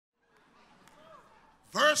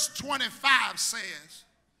Verse 25 says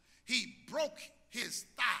he broke his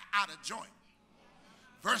thigh out of joint.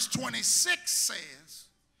 Verse 26 says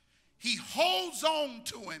he holds on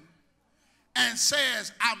to him and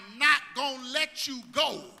says, I'm not going to let you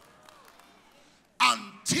go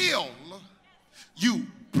until you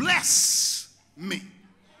bless me.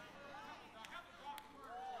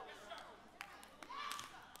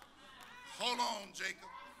 Hold on, Jacob.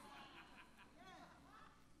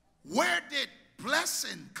 Where did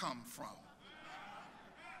blessing come from?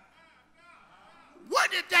 Where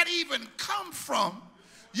did that even come from?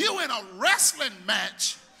 You in a wrestling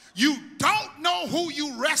match, you don't know who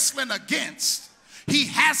you wrestling against. He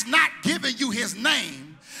has not given you his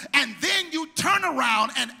name. And then you turn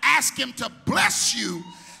around and ask him to bless you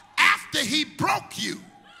after he broke you.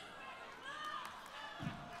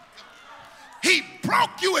 He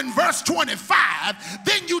broke you in verse 25.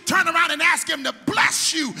 Then you turn around and ask him to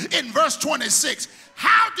bless you in verse 26.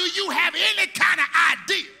 How do you have any kind of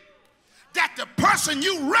idea that the person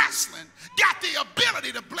you wrestling got the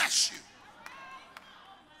ability to bless you?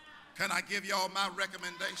 Can I give y'all my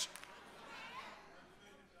recommendation?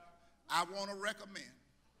 I want to recommend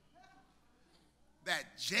that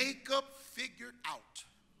Jacob figured out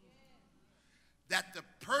that the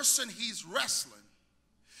person he's wrestling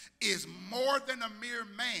is more than a mere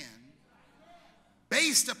man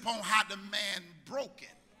based upon how the man broke it.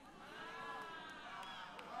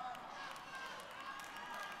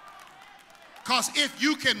 Because if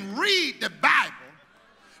you can read the Bible,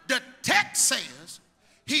 the text says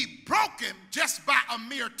he broke him just by a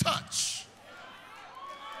mere touch.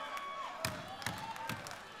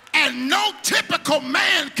 And no typical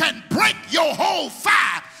man can break your whole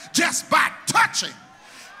thigh just by touching.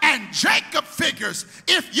 And Jacob figures,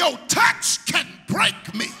 if your touch can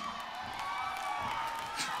break me,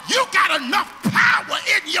 you got enough power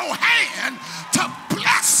in your hand to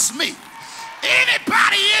bless me.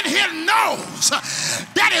 Anybody in here knows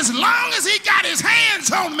that as long as he got his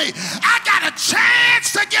hands on me, I got a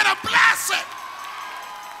chance to get a blessing.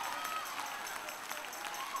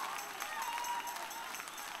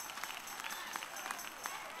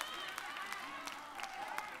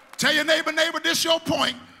 Tell your neighbor, this your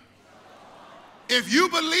point. If you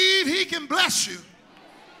believe he can bless you,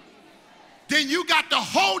 then you got to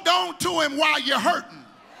hold on to him while you're hurting.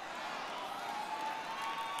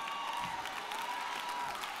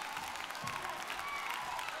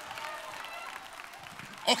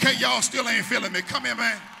 Okay, y'all still ain't feeling me. Come here,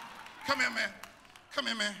 man. Come here, man. Come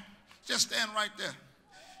here, man. Just stand right there.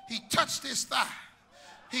 He touched his thigh.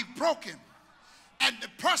 He broke him. And the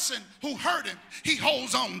person who hurt him, he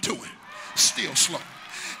holds on to him. Still slow.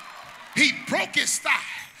 He broke his thigh.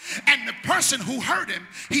 And the person who hurt him,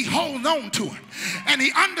 he holds on to him. And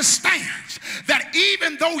he understands that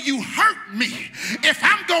even though you hurt me, if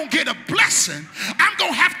I'm going to get a blessing, I'm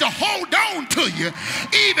going to have to hold on to you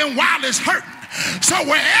even while it's hurting. So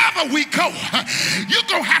wherever we go, you're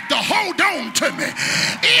going to have to hold on to me.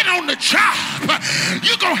 Even on the job,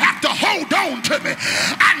 you're going to have to hold on to me.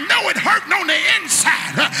 I know it hurting on the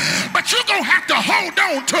inside, but you're going to have to hold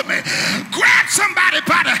on to me. Grab somebody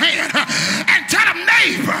by the hand and tell them,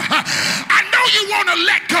 neighbor, I know you want to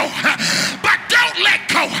let go, but don't let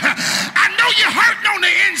go. I know you're hurting on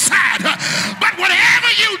the inside, but whatever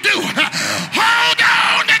you do, hold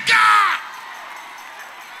on to God.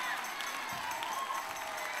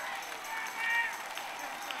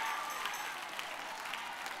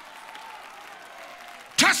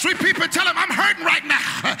 Touch three people, tell them I'm hurting right now,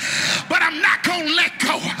 but I'm not going to let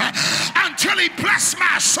go until he bless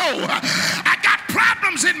my soul. I got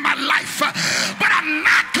problems in my life, but I'm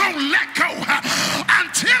not going to let go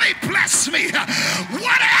until he bless me.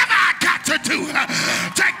 Whatever I got to do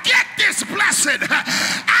to get this blessing,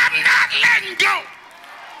 I'm not letting go.